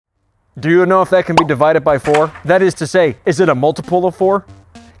Do you know if that can be divided by 4? That is to say, is it a multiple of 4?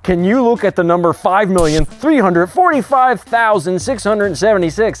 Can you look at the number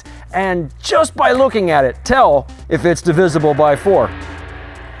 5,345,676 and just by looking at it, tell if it's divisible by 4?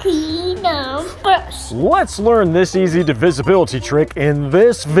 Keenumbers. Let's learn this easy divisibility trick in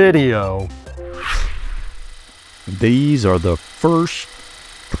this video. These are the first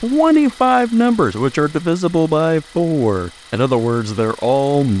 25 numbers which are divisible by 4. In other words, they're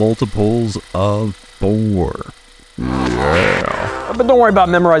all multiples of 4. Yeah. But don't worry about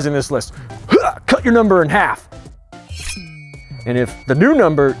memorizing this list. Cut your number in half. And if the new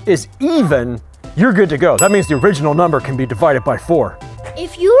number is even, you're good to go. That means the original number can be divided by 4.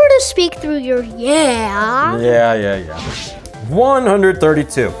 If you were to speak through your yeah. Yeah.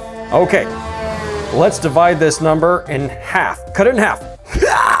 132. Okay, let's divide this number in half. Cut it in half.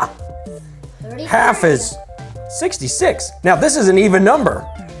 Half is 66. Now this is an even number.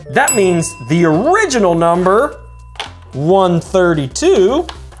 That means the original number, 132,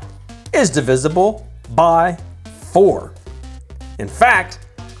 is divisible by 4. In fact,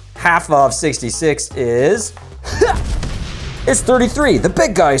 half of 66 is, it's 33. The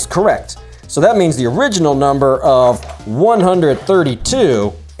big guy is correct. So that means the original number of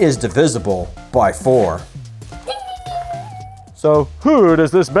 132 is divisible by 4. So who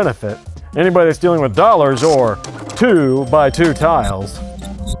does this benefit? Anybody that's dealing with dollars or 2 by 2 tiles.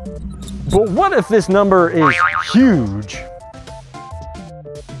 But what if this number is huge?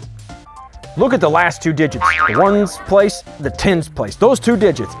 Look at the last 2 digits, the ones place, the tens place, those 2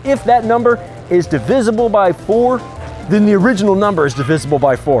 digits. If that number is divisible by 4, then the original number is divisible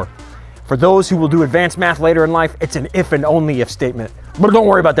by 4. For those who will do advanced math later in life, it's an if and only if statement. But don't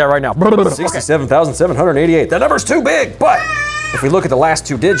worry about that right now. 67,788. That number's too big, but if we look at the last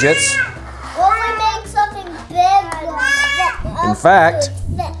 2 digits, Only make something big. in fact,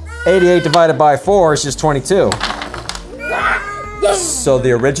 88 divided by 4 is just 22. So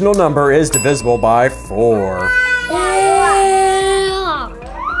the original number is divisible by 4.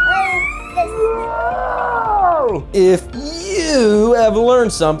 If you have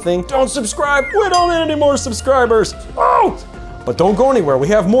learned something, don't subscribe. We don't need any more subscribers. Oh! But don't go anywhere. We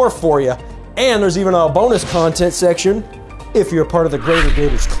have more for you. And there's even a bonus content section if you're a part of the Greater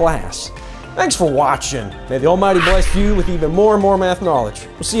Gators class. Thanks for watching. May the Almighty bless you with even more and more math knowledge.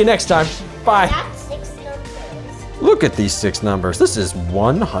 We'll see you next time. Bye. That's 6 numbers. Look at these 6 numbers. This is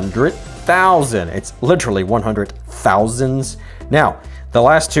 100,000. It's literally 100 thousands. Now, the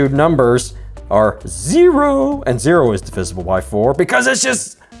last 2 numbers are 0, and 0 is divisible by 4 because it's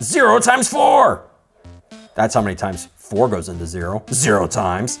just 0 times 4. That's how many times 4 goes into 0. 0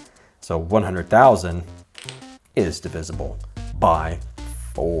 times. So 100,000 is divisible by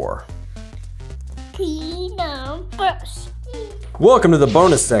 4. Keenumbers. Welcome to the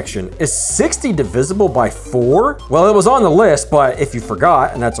bonus section. Is 60 divisible by 4? Well, it was on the list, but if you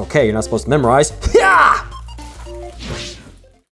forgot, and that's okay, you're not supposed to memorize. Yeah!